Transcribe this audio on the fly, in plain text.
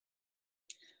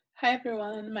Hi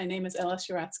everyone, my name is Ella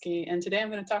Shiratsky, and today I'm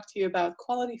going to talk to you about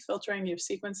quality filtering your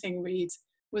sequencing reads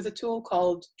with a tool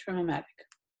called Trimmomatic.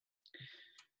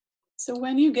 So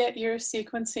when you get your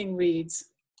sequencing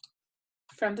reads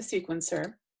from the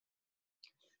sequencer,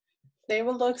 they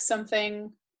will look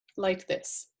something like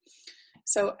this.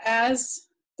 So as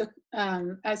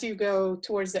you go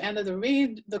towards the end of the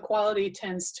read, the quality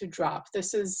tends to drop.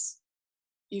 This is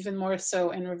even more so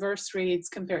in reverse reads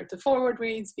compared to forward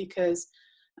reads because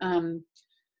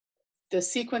the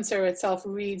sequencer itself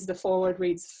reads the forward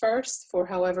reads first for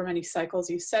however many cycles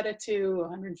you set it to,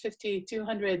 150,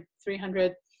 200,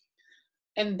 300,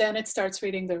 and then it starts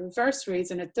reading the reverse reads.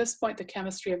 And at this point, the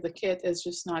chemistry of the kit is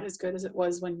just not as good as it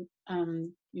was when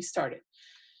you started.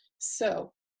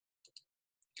 So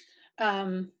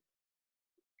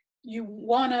you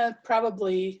want to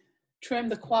probably trim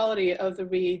the quality of the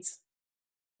reads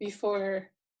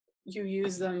before you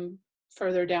use them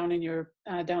further down in your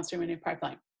downstream in your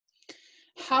pipeline.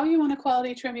 How you want to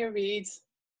quality trim your reads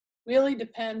really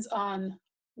depends on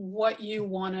what you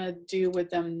want to do with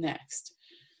them next.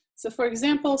 So for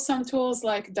example, some tools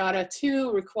like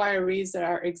Data2 require reads that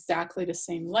are exactly the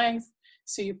same length.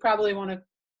 So you probably want to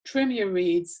trim your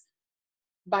reads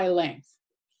by length.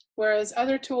 Whereas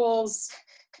other tools,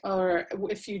 or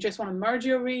if you just want to merge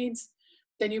your reads,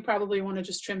 then you probably want to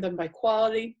just trim them by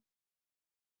quality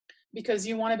because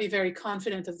you want to be very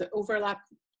confident of the overlap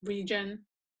region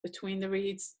between the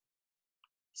reads.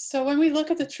 So when we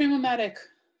look at the Trimmomatic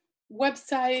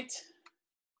website,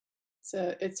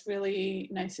 so it's really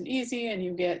nice and easy, and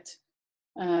you get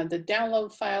the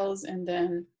download files and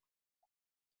then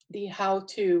the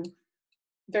how-to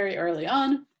very early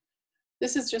on.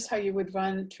 This is just how you would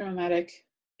run Trimmomatic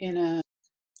in a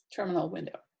terminal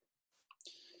window.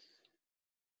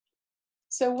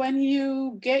 So when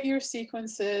you get your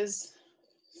sequences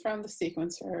from the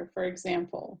sequencer, for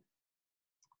example,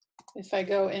 if I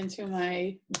go into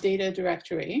my data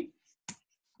directory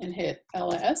and hit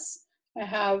ls, I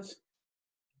have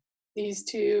these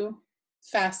two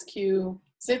FASTQ,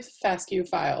 zip FASTQ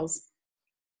files,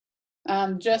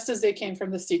 just as they came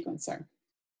from the sequencer.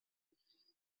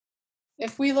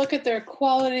 If we look at their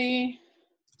quality,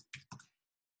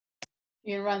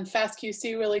 you can run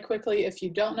FastQC really quickly. If you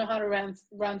don't know how to run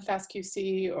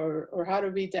FastQC or how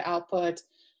to read the output,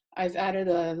 I've added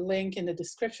a link in the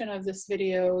description of this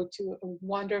video to a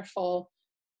wonderful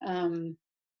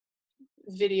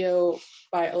video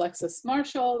by Alexis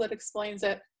Marshall that explains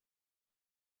it.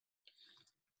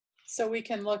 So we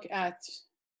can look at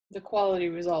the quality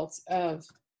results of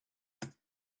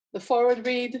the forward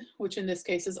read, which in this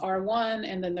case is R1,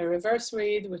 and then the reverse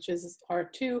read, which is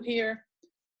R2 here.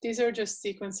 These are just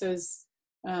sequences,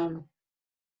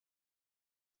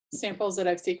 samples that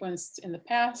I've sequenced in the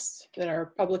past that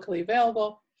are publicly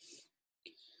available.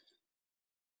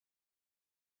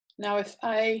 Now, if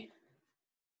I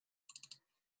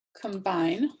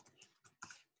combine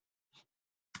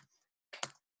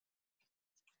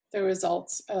the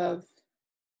results of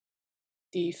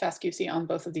the FastQC on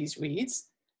both of these reads,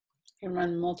 I can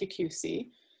run multi-QC.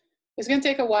 It's going to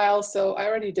take a while, so I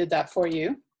already did that for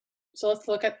you. So let's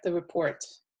look at the report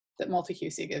that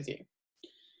multi-QC gives you.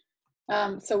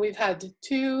 So we've had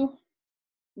two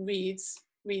read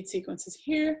sequences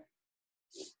here.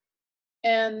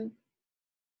 And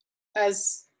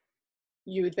as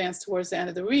you advance towards the end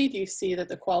of the read, you see that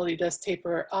the quality does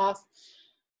taper off.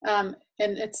 And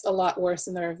it's a lot worse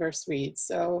in the reverse read.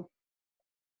 So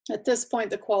at this point,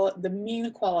 the mean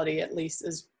quality at least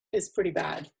is pretty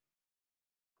bad.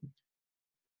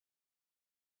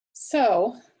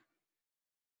 So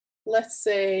let's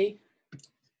say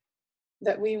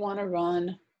that we want to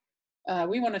run,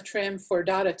 we want to trim for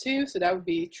Data2, so that would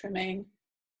be trimming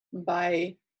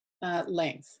by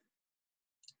length.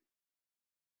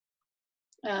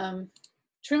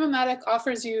 Trimmomatic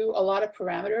offers you a lot of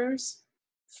parameters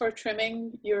for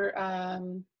trimming your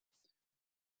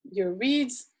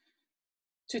reads.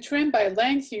 To trim by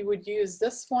length, you would use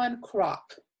this one,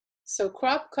 crop. So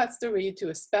crop cuts the read to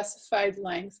a specified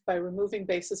length by removing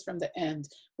bases from the end.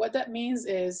 What that means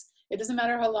is it doesn't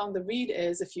matter how long the read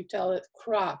is. If you tell it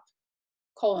crop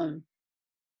colon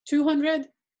 200,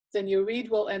 then your read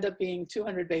will end up being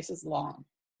 200 bases long,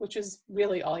 which is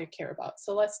really all you care about.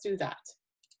 So let's do that.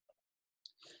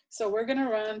 So we're going to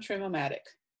run Trimmomatic.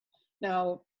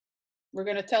 Now, we're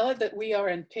going to tell it that we are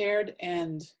in paired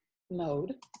end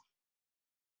mode.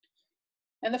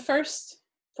 And the first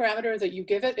parameter that you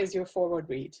give it is your forward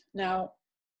read. Now,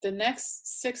 the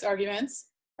next 6 arguments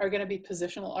are going to be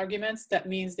positional arguments. That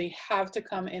means they have to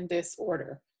come in this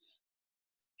order.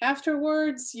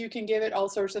 Afterwards, you can give it all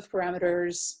sorts of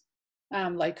parameters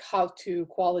like how to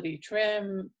quality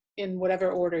trim in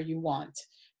whatever order you want.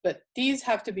 But these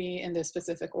have to be in the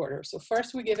specific order. So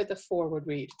first we give it the forward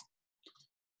read.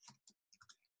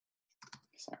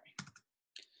 Sorry.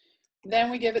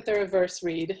 Then we give it the reverse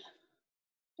read.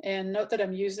 And note that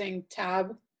I'm using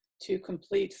tab to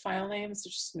complete file names.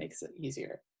 It just makes it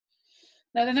easier.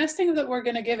 Now the next thing that we're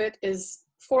going to give it is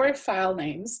 4 file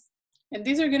names. And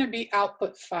these are going to be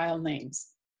output file names.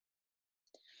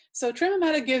 So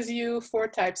Trimmomatic gives you 4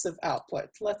 types of output.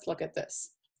 Let's look at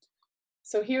this.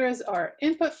 So here is our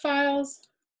input files,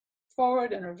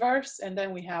 forward and reverse, and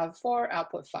then we have 4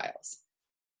 output files.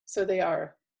 So they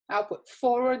are output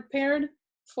forward paired,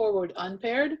 forward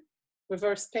unpaired,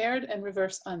 reverse paired, and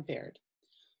reverse unpaired.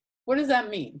 What does that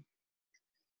mean?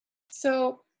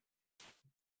 So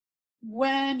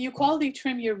when you quality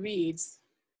trim your reads,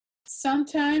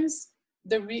 sometimes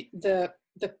the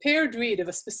paired read of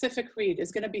a specific read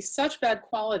is going to be such bad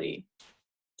quality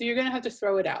that you're going to have to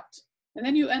throw it out. And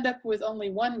then you end up with only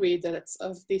one read that's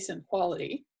of decent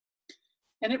quality,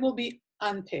 and it will be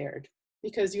unpaired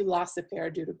because you lost the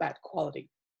pair due to bad quality.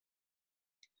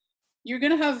 You're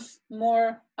going to have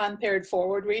more unpaired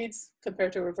forward reads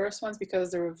compared to reverse ones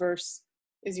because the reverse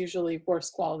is usually worse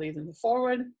quality than the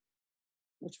forward,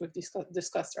 which we've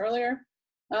discussed earlier.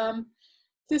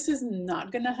 This is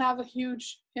not going to have a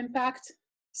huge impact,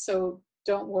 so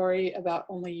don't worry about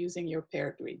only using your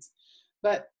paired reads.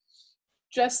 But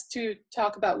just to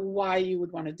talk about why you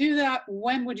would want to do that,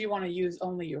 when would you want to use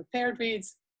only your paired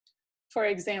reads? For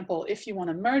example, if you want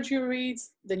to merge your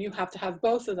reads, then you have to have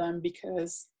both of them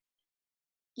because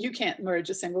you can't merge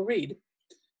a single read.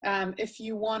 If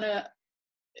you want to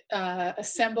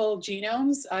assemble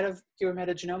genomes out of your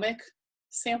metagenomic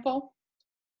sample,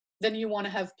 then you want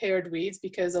to have paired reads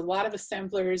because a lot of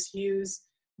assemblers use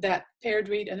that paired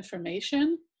read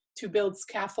information to build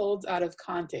scaffolds out of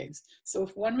contigs. So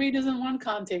if one read is on one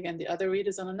contig and the other read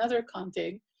is on another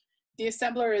contig, the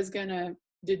assembler is going to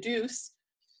deduce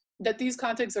that these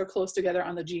contigs are close together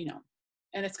on the genome,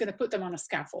 and it's going to put them on a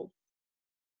scaffold.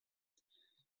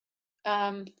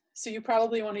 So you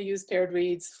probably want to use paired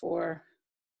reads for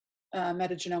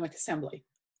metagenomic assembly.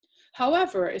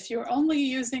 However, if you're only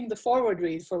using the forward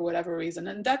read for whatever reason,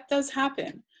 and that does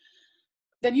happen,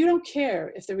 then you don't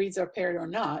care if the reads are paired or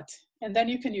not, and then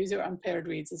you can use your unpaired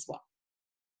reads as well.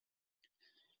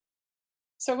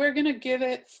 So we're going to give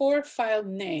it 4 file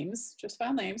names, just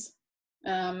file names,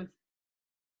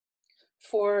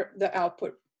 for the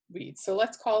output reads. So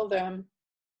let's call them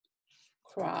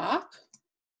crop,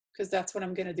 because that's what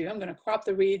I'm going to do. I'm going to crop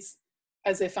the reads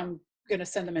as if I'm going to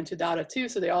send them into data too,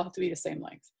 so they all have to be the same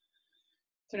length.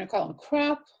 So I'm going to call them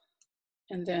crop,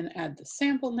 and then add the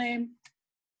sample name.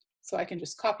 So I can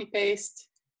just copy paste.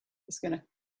 Just going to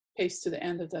paste to the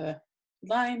end of the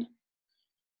line.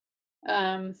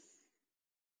 And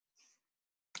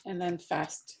then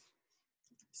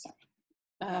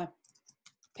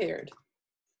paired,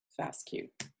 FASTQ.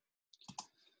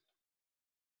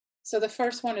 So the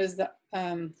first one is the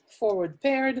forward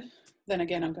paired. Then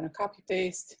again, I'm going to copy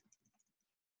paste.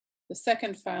 The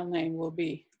second file name will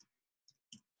be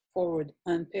forward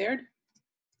unpaired.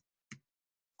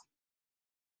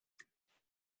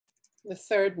 The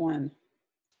third one,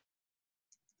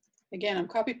 again, I'm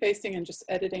copy pasting and just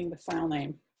editing the file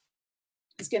name.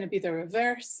 It's going to be the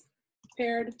reverse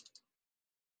paired,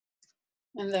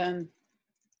 and then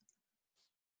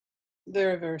the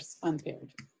reverse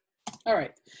unpaired. All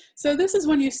right, so this is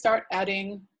when you start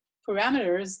adding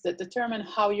parameters that determine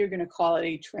how you're going to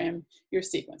quality trim your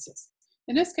sequences.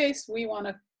 In this case, we want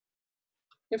to,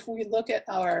 if we look at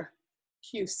our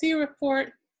QC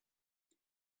report,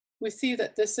 we see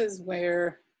that this is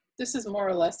more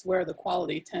or less where the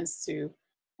quality tends to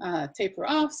taper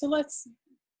off. So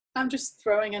I'm just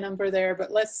throwing a number there,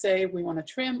 but let's say we want to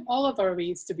trim all of our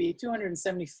reads to be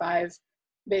 275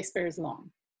 base pairs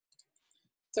long.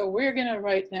 So we're going to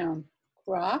write down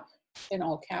crop in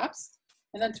all caps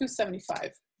and then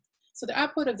 275. So the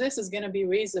output of this is going to be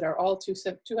reads that are all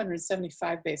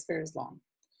 275 base pairs long.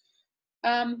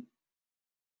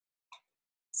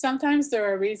 Sometimes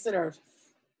there are reads that are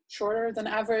shorter than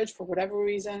average for whatever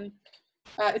reason.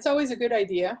 It's always a good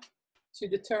idea to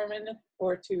determine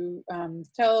or to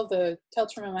tell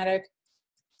Trimmomatic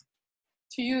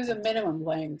to use a minimum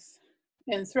length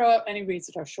and throw out any reads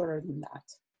that are shorter than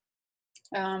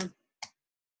that.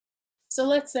 So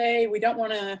let's say we don't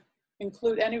want to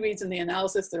include any reads in the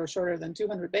analysis that are shorter than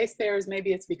 200 base pairs.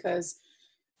 Maybe it's because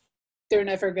they're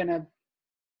never going to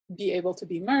be able to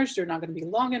be merged. They're not going to be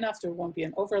long enough. There won't be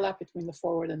an overlap between the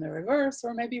forward and the reverse.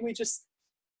 Or maybe we just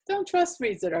don't trust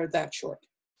reads that are that short.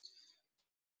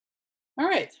 All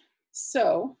right,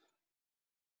 so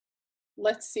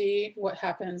let's see what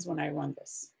happens when I run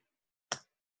this.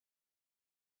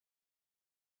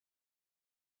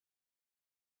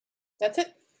 That's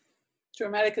it.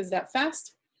 Trimmomatic is that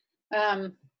fast.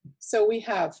 So we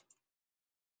have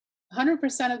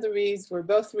 100% of the reads where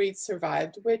both reads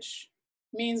survived, which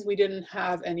means we didn't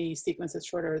have any sequences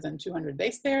shorter than 200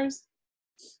 base pairs.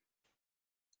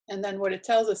 And then what it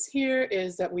tells us here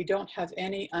is that we don't have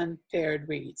any unpaired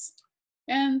reads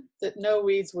and that no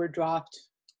reads were dropped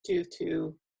due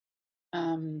to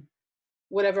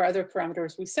whatever other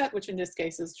parameters we set, which in this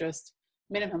case is just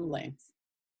minimum length.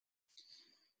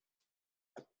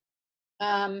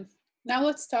 Now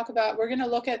let's talk about, we're gonna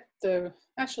look at the,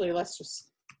 actually let's just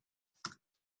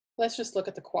look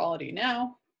at the quality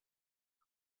now.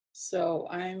 So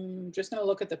I'm just gonna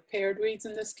look at the paired reads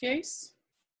in this case.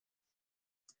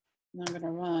 And I'm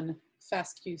gonna run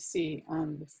fastqc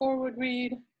on the forward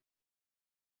read.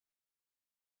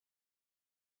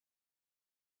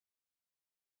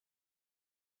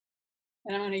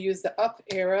 And I'm gonna use the up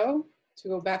arrow to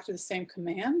go back to the same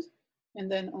command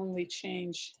and then only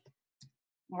change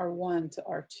R1 to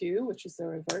R2, which is the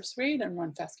reverse read, and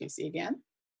run fastqc again.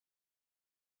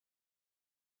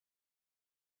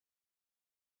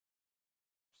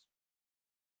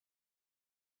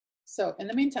 So in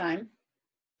the meantime,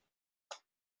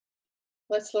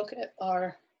 let's look at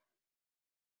our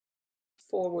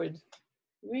forward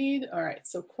read. All right,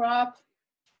 so crop.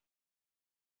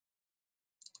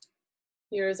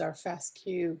 Here's our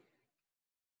FASTQ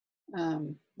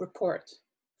report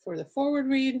for the forward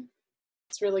read.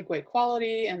 It's really great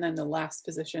quality. And then the last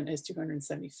position is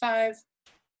 275.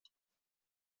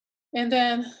 And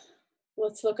then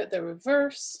let's look at the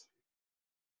reverse.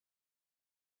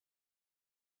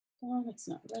 Oh, it's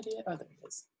not ready yet. Oh, there it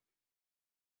is.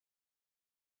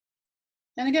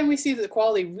 And again, we see that the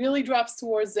quality really drops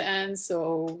towards the end.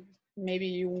 So maybe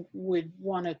you would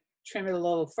want to trim it a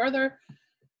little further.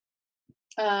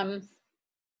 But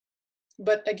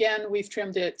again, we've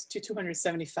trimmed it to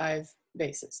 275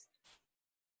 bases.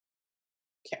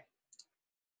 Okay.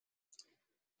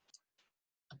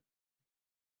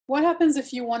 What happens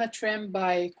if you want to trim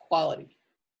by quality?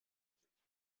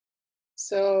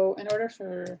 So in order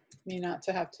for me not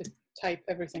to have to type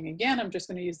everything again, I'm just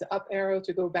going to use the up arrow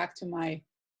to go back to my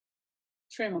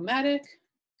Trimmomatic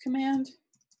command.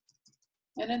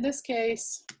 And in this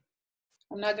case,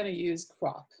 I'm not going to use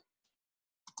crop.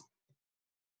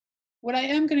 What I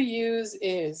am going to use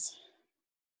is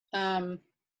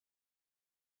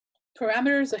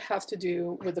parameters that have to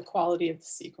do with the quality of the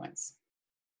sequence.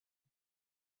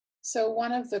 So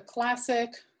one of the classic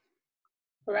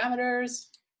parameters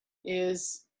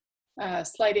is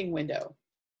sliding window.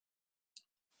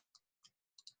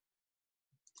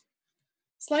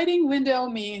 Sliding window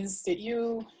means that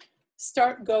you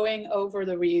start going over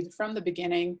the read from the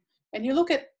beginning and you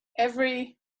look at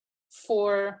every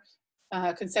 4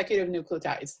 consecutive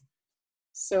nucleotides.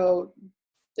 So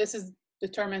this is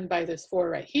determined by this 4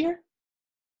 right here.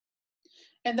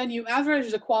 And then you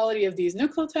average the quality of these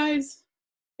nucleotides.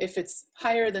 If it's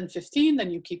higher than 15, then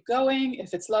you keep going.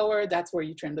 If it's lower, that's where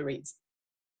you trim the reads.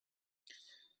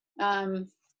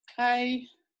 I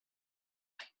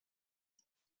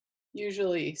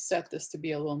usually set this to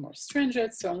be a little more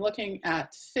stringent. So I'm looking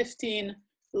at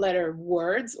 15-letter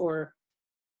words or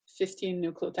 15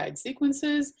 nucleotide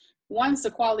sequences. Once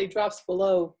the quality drops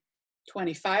below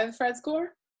 25 Phred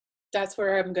score, that's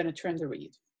where I'm going to trim the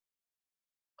read.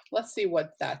 Let's see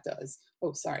what that does.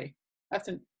 Oh, sorry. I have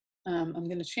to, I'm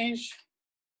going to change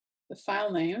the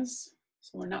file names.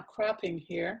 So we're not cropping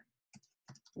here.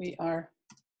 We are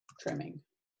trimming.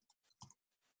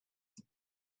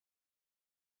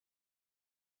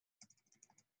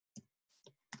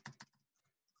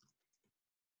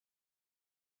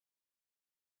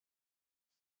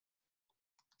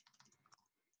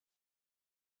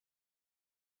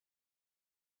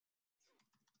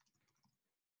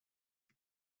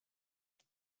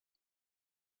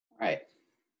 All right,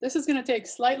 this is going to take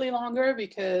slightly longer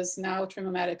because now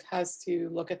Trimmomatic has to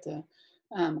look at the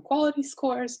quality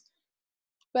scores,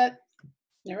 but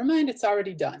never mind, it's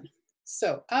already done.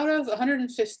 So out of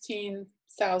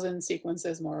 115,000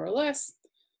 sequences, more or less,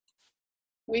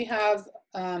 we have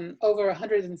over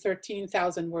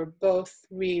 113,000 where both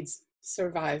reads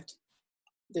survived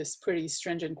this pretty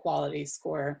stringent quality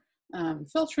score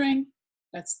filtering.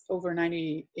 That's over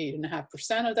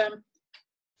 98.5% of them.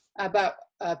 About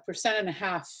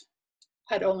 1.5%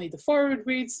 had only the forward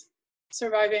reads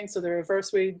surviving, so the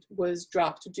reverse read was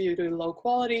dropped due to low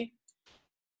quality.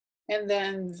 And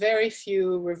then very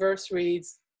few reverse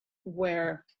reads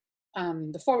where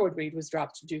the forward read was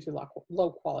dropped due to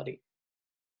low quality.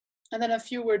 And then a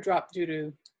few were dropped due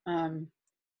to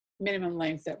minimum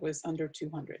length that was under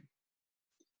 200.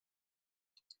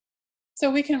 So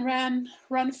we can run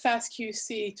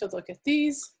FastQC to look at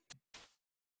these.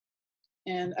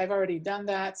 And I've already done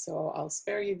that, so I'll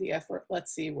spare you the effort.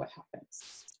 Let's see what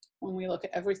happens when we look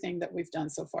at everything that we've done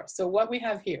so far. So what we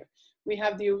have here, we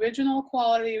have the original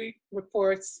quality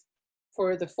reports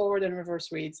for the forward and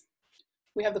reverse reads.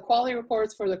 We have the quality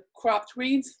reports for the cropped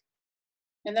reads.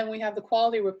 And then we have the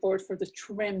quality report for the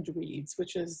trimmed reads,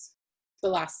 which is the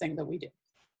last thing that we did.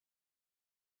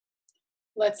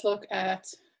 Let's look at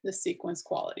the sequence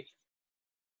quality.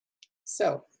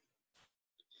 So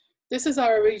this is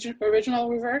our original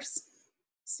reverse.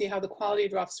 See how the quality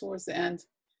drops towards the end.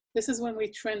 This is when we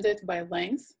trimmed it by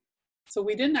length. So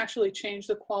we didn't actually change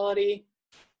the quality.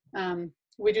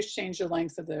 We just changed the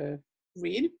length of the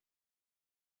read.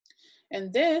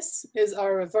 And this is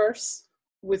our reverse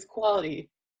with quality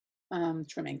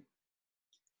trimming.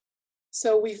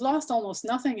 So we've lost almost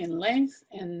nothing in length,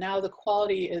 and now the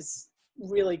quality is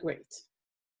really great.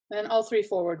 And then all three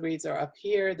forward reads are up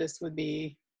here. This would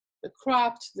be the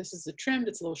cropped, this is the trimmed,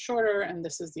 it's a little shorter, and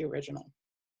this is the original.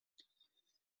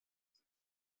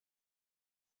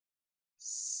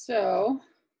 So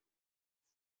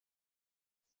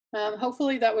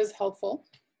hopefully that was helpful.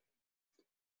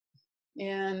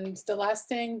 And the last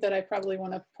thing that I probably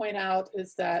want to point out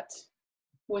is that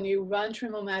when you run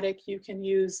Trimmomatic, you can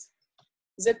use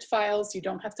zipped files. You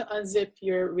don't have to unzip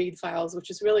your read files, which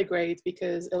is really great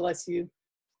because it lets you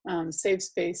save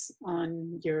space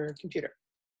on your computer.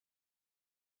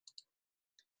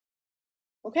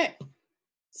 Okay,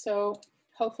 so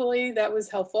hopefully that was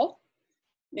helpful.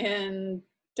 And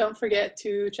don't forget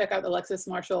to check out Alexis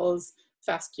Marshall's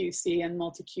FastQC and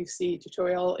MultiQC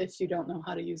tutorial if you don't know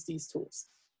how to use these tools.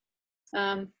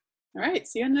 All right,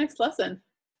 see you in the next lesson.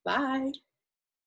 Bye.